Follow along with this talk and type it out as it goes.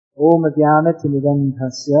Om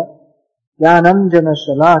Jnanatimidandhasya Jnananjana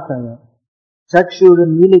Shalakaya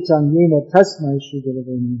Chakshurunmilitam Yena Tasmai Shri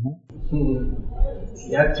Gurave Namaha.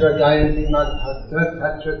 Yatra Gayanti Madhata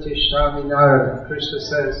Tatra Tishtami Narada. Krishna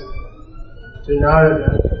says to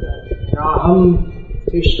Narada, Naham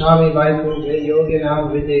Tishtami Vaikuntha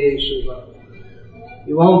Yoginam Hridaye Shubha.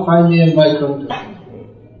 You won't find me in Vaikuntha.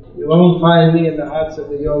 You won't find me in the hearts of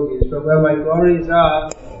the yogis, but where my glories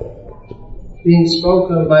are, being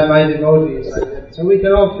spoken by my devotees. So we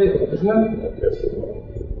can all feel, isn't it? Yes.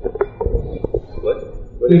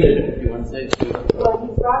 What did you want to say? Well,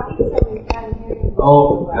 he's rocking, so we can't hear him.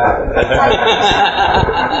 Oh.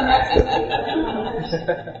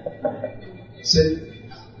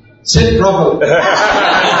 Sit properly.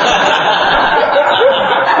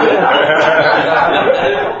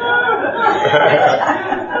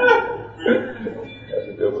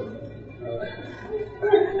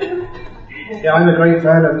 Yeah, I'm a great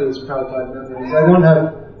fan of these Prabhupada memories. I don't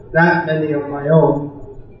have that many of my own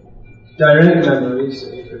direct memories,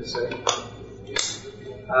 you could say.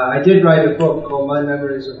 I did write a book called My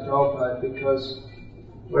Memories of Prabhupada because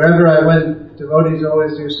wherever I went, devotees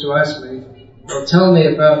always used to ask me, well,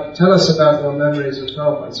 tell us about your memories of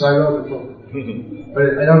Prabhupada. So I wrote a book.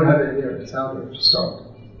 But I don't have it here, it's out of stock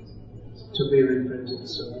to be reprinted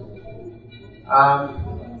soon.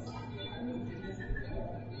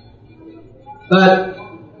 But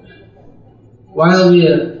while we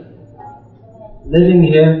are living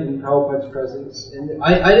here in Prabhupada's presence,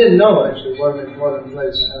 I didn't know actually what an important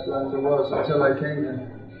place Atlanta was until I came here.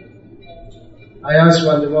 I asked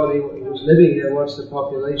one devotee who was living here, what's the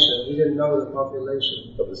population? He didn't know the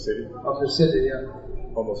population. Of the city? Of the city, yeah.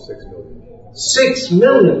 Almost 6 million. 6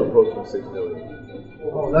 million? Approaching 6 million.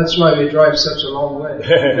 Oh, that's why we drive such a long way.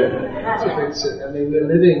 It's a big city. I mean,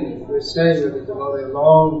 we're staying with the devotee a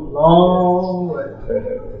long, long way.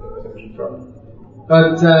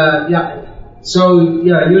 But,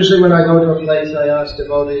 usually when I go to a place, I ask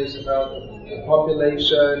devotees about the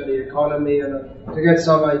population, the economy, and to get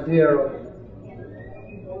some idea of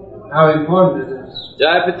how important it is.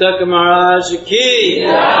 Jai Pataka Maharaj Ki!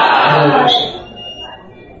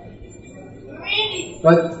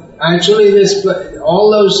 But actually, all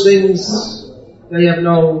those things, they have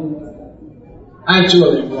no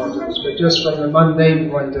actual importance, but just from the mundane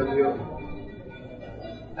point of view.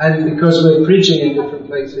 And because we're preaching in different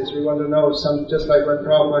places, we want to know just like when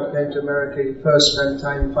Prabhupada came to America, he first spent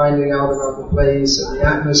time finding out about the place and the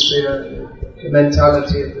atmosphere, the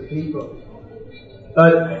mentality of the people.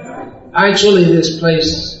 But actually this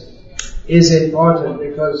place is important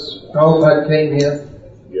because Prabhupada came here.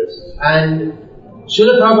 Yes. And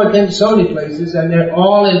Srila Prabhupada came to so many places and they're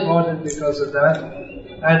all important because of that.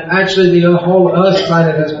 And actually the whole earth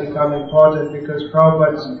planet has become important because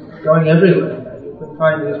Prabhupada's going everywhere. You can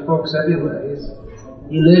find his books everywhere.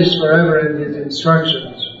 He lives forever in his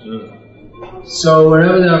instructions. So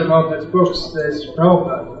wherever there are Prabhupada's books, there's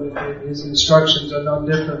Prabhupada. His instructions are not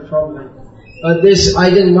different from them. But I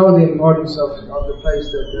didn't know the importance of the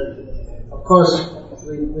place of course,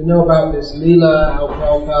 we know about this Leela, how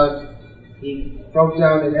Prabhupada, he broke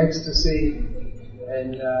down in ecstasy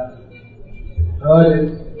and heard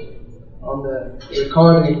it on the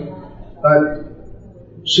recording. But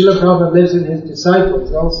Srila Prabhupada lives in his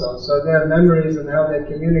disciples also, so their memories and how they're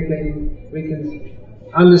communicating, we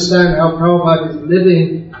can understand how Prabhupada is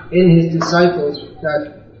living in his disciples,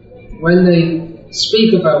 that when they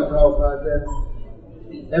speak about Prabhupada, then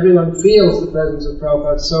everyone feels the presence of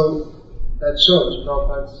Prabhupada, so that shows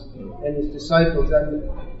Prabhupada and his disciples, and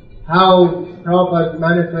how Prabhupada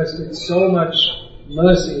manifested so much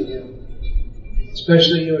mercy in him.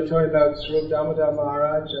 Especially you were talking about Srila Damodar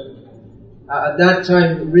Maharaj, and at that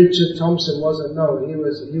time Richard Thompson wasn't known. He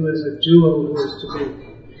was a jewel who was to be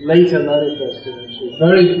later manifested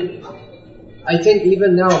actually. I think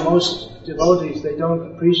even now most devotees, they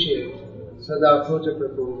don't appreciate Sadar Putra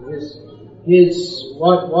Prabhu.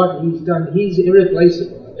 What he's done, he's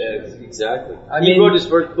irreplaceable. Yeah, exactly. He wrote his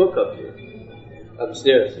first book up here,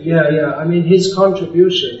 upstairs. Yeah. I mean, his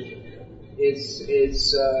contribution is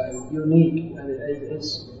unique, and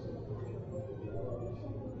it's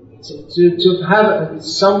to have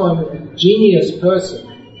someone, a genius person,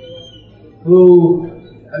 who,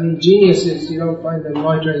 I mean, geniuses, you don't find them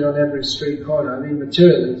loitering on every street corner. I mean,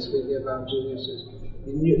 materially speaking about geniuses.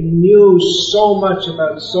 He knew so much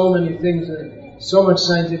about so many things, and so much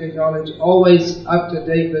scientific knowledge, always up to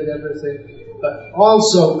date with everything, but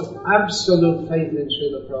also absolute faith in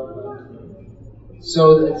Srila Prabhupada.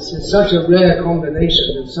 So it's such a rare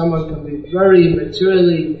combination that someone can be very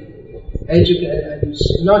materially and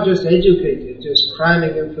not just educated, just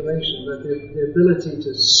cramming information, but the ability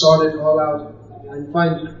to sort it all out and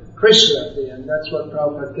find Krishna at the end. That's what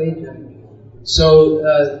Prabhupada gave him. So,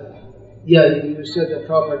 you said that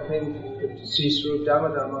Prabhupada came to see Swarup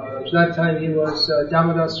Damodar Maharaj. That time he was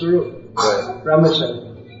Damodar Swarup, Brahmachari.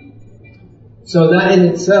 So that in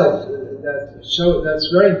itself, that's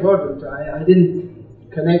very important. I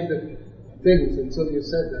didn't connect the things until you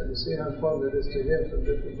said that. You see how important it is to hear from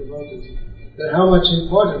different devotees. That how much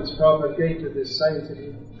importance Prabhupada gave to this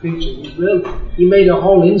scientific preaching. He made a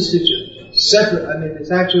whole institute, separate. I mean,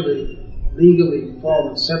 it's actually legally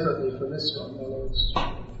formed separately from ISKCON, although it's a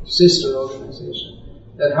sister organization.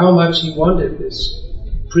 That how much he wanted this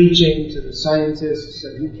preaching to the scientists,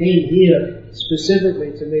 and he came here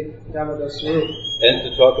specifically to meet Damodar Swarup. And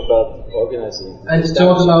to talk about organizing. And to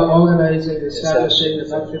talk about organizing, establishing the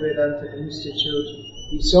Bhaktivedanta Institute.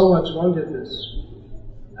 He so much wanted this.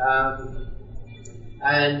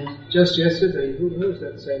 And just yesterday, who was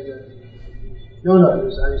that saying that? No, I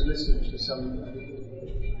was listening to some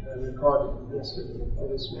recording yesterday or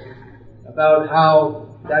this morning about how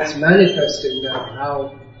that's manifesting now,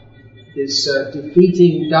 how this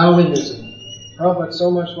defeating Darwinism. Prabhupada so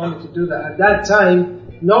much wanted to do that. At that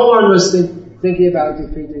time, no one was thinking about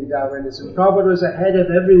defeating Darwinism. Prabhupada was ahead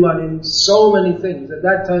of everyone in so many things. At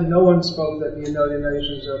that time, no one spoke that the United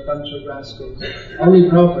Nations are a bunch of rascals. Only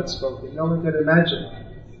Prabhupada spoke it. No one could imagine.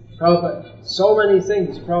 Prabhupada, so many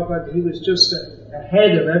things. Prabhupada, he was just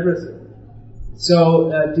ahead of everything.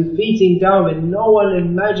 So, defeating Darwin, no one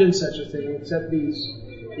imagined such a thing except these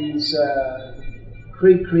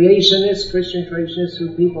creationists, Christian creationists,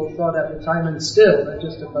 who people thought at the time, and still, they're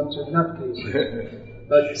just a bunch of nutcases.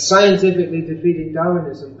 But scientifically defeating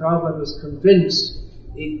Darwinism, Prabhupada was convinced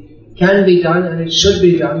it can be done and it should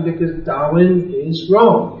be done because Darwin is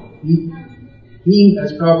wrong. He,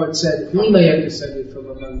 as Prabhupada said, he may have descended from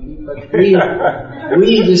a monkey, but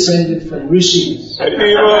we descended from rishis.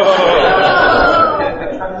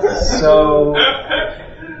 So,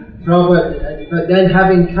 Prabhupada, but then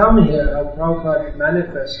having come here, Prabhupada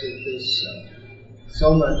manifested this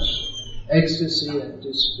so much ecstasy and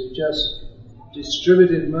just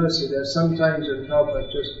distributed mercy. There's sometimes when Prabhupada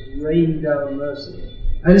just rained down mercy.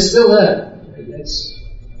 And it's still there.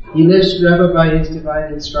 He lives forever by his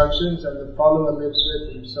divine instructions and the follower lives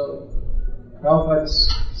with him. So Prabhupada's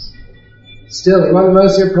still, you want the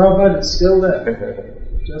mercy of Prabhupada? It's still there.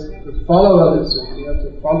 Just the follower lives with him. You have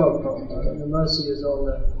to follow Prabhupada and the mercy is all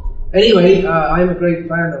there. Anyway, I'm a great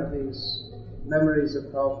fan of these memories of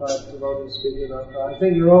Prabhupada, devotees speaking about Prabhupada. I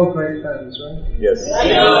think you're all great fans, right? Yes.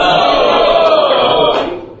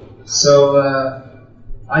 So,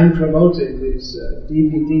 I'm promoting these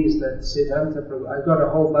DVDs that Siddhanta Prabhupada. I've got a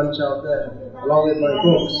whole bunch out there, along with my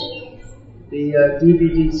books. The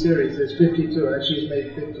DVD series, there's 52, actually he's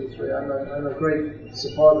made 53. I'm a great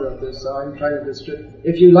supporter of this, so I'm trying to distribute.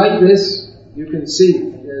 If you like this, you can see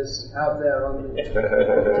there's out there on the...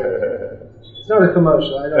 It's not a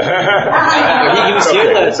commercial, I don't He was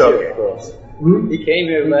here last year. He came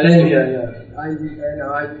here last year.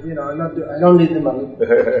 I don't need the money.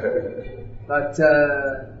 But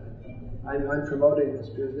I'm promoting this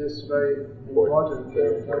because this is very important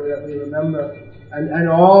that we remember. And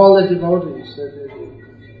all the devotees,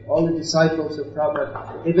 all the disciples of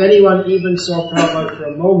Prabhupada, if anyone even saw Prabhupada for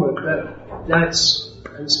a moment, that's,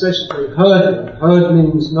 and especially heard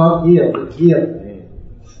means not here, but here.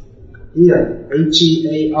 Here,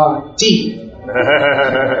 H-E-A-R-T.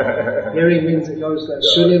 Hearing means it goes like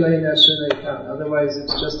Shunilena Shuneka, otherwise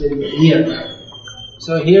it's just in the ear.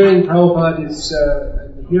 So hearing Prabhupada is,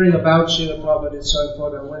 hearing about Srila Prabhupada is so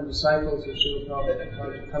important. When disciples of Srila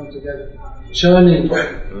Prabhupada come together, churning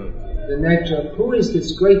the nectar of who is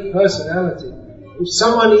this great personality. If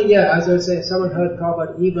someone, as I was saying, someone heard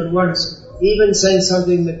Prabhupada even once, even saying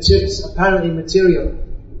something apparently material,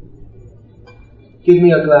 give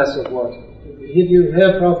me a glass of water. If you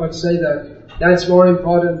hear Prabhupada say that, that's more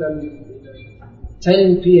important than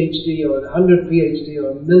 10 PhD or 100 PhD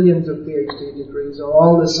or millions of PhD degrees or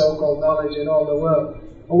all the so-called knowledge in all the world.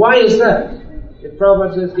 Well, why is that? If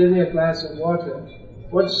Prabhupada says, give me a glass of water,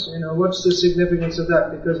 what's the significance of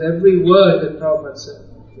that? Because every word that Prabhupada said,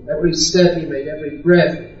 every step he made, every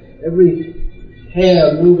breath, every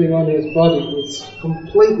hair moving on his body was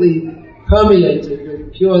completely permeated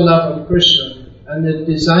with pure love of Krishna and the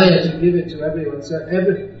desire to give it to everyone. So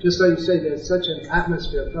just like you say, there's such an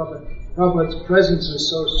atmosphere. Prabhupada's presence was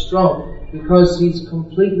so strong because he's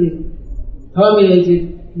completely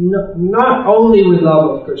permeated not only with love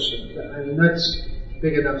of Krishna, I mean that's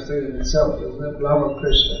big enough thing in itself, isn't it? Love of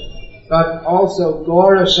Krishna, but also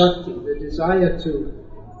Gaura Shakti, the desire to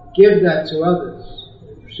give that to others.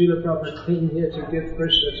 Srila Prabhupada came here to give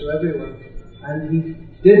Krishna to everyone, and he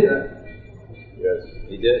did that. Yes.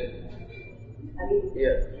 He did.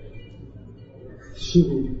 Yeah.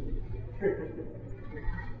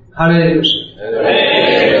 Hare Krishna.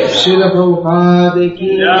 Srila Prabhupada Ki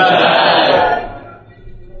Jai.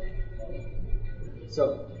 So,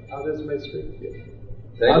 others may speak.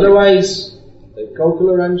 Thank Otherwise,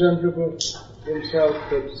 Gokula Ranjan Prabhu himself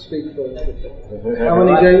could speak for how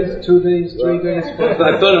many days? 2 days? 3 days? you.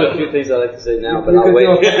 I've thought of a few things I'd like to say now, but You I'll could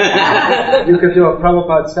wait. You could do a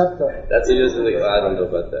Prabhupada Sapta. That's usually, I don't know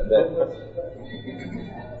about that.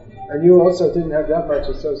 And you also didn't have that much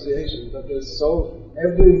association, but there's so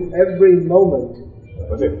every moment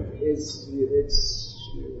it's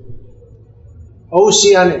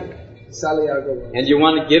oceanic. Saliaga. And you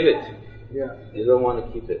want to give it. Yeah. You don't want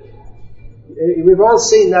to keep it. We've all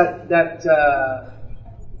seen that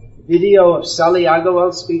video of Sali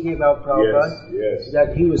Agrawal speaking about Prabhupada. Yes.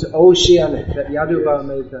 That he was oceanic, that Yadubha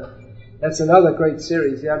made that. That's another great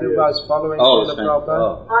series. Yadubha is following Srila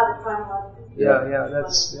Prabhupada. Yeah,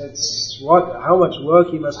 that's how much work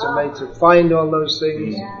he must have made to find all those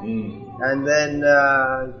things, and then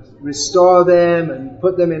restore them and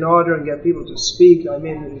put them in order and get people to speak. I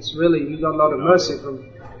mean, it's really, he got a lot of mercy from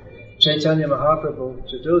Chaitanya Mahaprabhu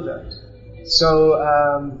to do that. So,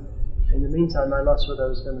 in the meantime, I lost what I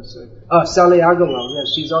was going to say. Oh, Sali Agarwal, yeah,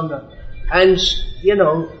 she's on the, and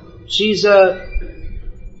she's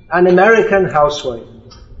an American housewife.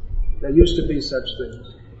 There used to be such things.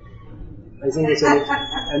 I think it's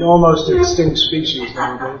an almost extinct species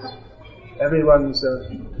nowadays. Everyone's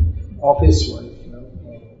office wife,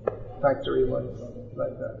 factory wife,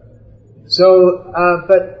 like that. So,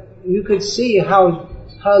 but you could see how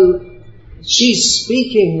she's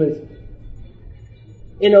speaking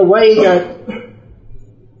in a way that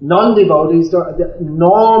non-devotees,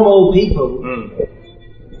 normal people,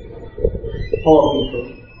 poor people,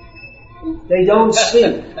 they don't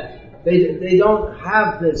speak. They don't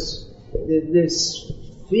have this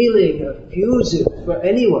feeling effusive for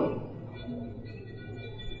anyone,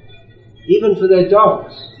 even for their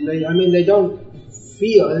dogs. They don't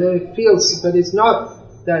feel. They feel, but it's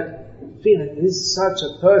not that feeling. This is such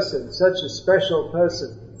a person, such a special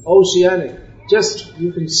person, oceanic. Just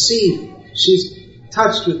you can see she's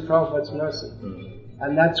touched with Prabhupada's mercy,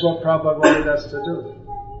 and that's what Prabhupada wanted us to do.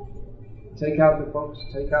 Take out the books,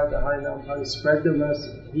 take out the Harinam, spread the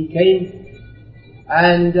mercy. He came,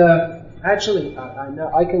 and actually, I know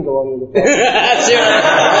I can go on with the point. I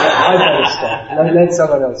better stop. Let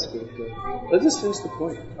someone else speak. Let's just finish the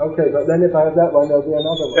point. Okay, but then if I have that one, there'll be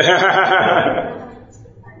another one.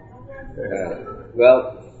 Well,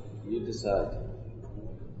 you decide.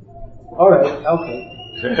 All right. Okay.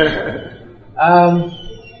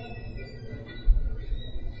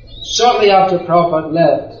 Shortly after Prabhupada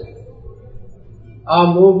left,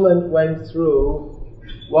 our movement went through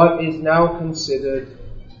what is now considered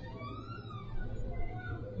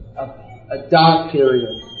a dark period,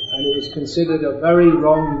 and it was considered a very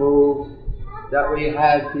wrong move that we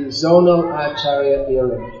had the zonal Acharya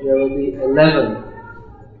era. There were the 11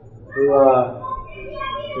 who are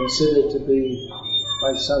considered to be,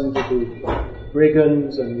 by some to be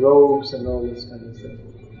brigands and rogues and all this kind of thing.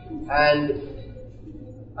 And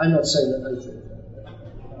I'm not saying that I think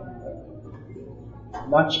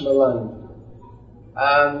much maligned.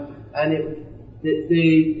 And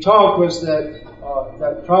the talk was that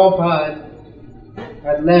Prabhupada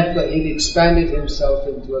had left, but he'd expanded himself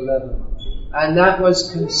into 11. And that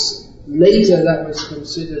was later that was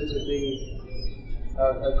considered to be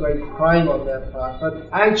a great crime on their part. But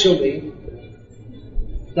actually,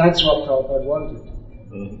 that's what Prabhupada wanted.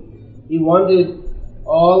 He wanted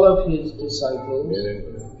all of his disciples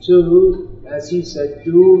to, as he said,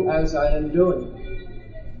 do as I am doing.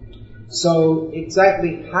 So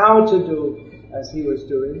exactly how to do as he was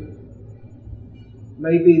doing,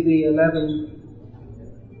 maybe the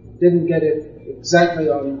 11 didn't get it exactly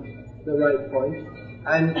on the right point.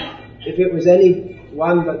 And if it was any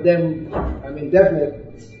one but them, definitely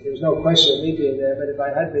there was no question of me being there, but if I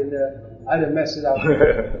had been there, I'd have messed it up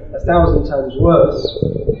 1,000 times worse.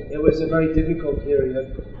 It was a very difficult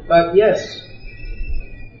period. But yes,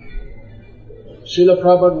 Srila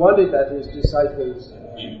Prabhupada wanted that his disciples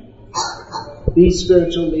be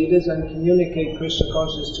spiritual leaders and communicate Krishna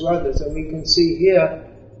consciousness to others. And we can see here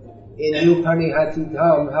in Upanihati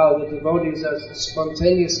Dham how the devotees are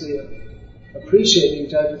spontaneously appreciating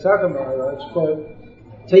Jayapataka Maharaj for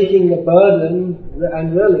taking the burden,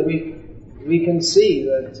 and really we can see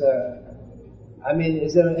that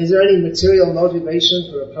is there any material motivation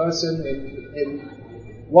for a person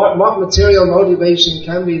what material motivation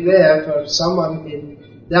can be there for someone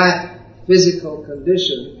in that physical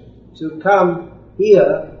condition to come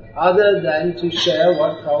here other than to share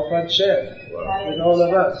what Prabhupada shared with all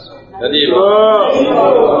of us.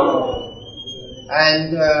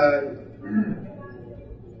 And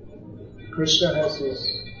Krishna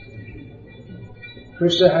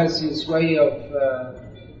has his way of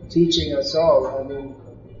teaching us all. I mean,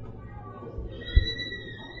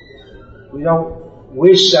 we don't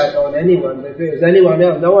wish that on anyone, because anyone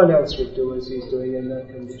else, no one else would do as he's doing in that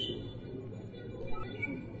condition.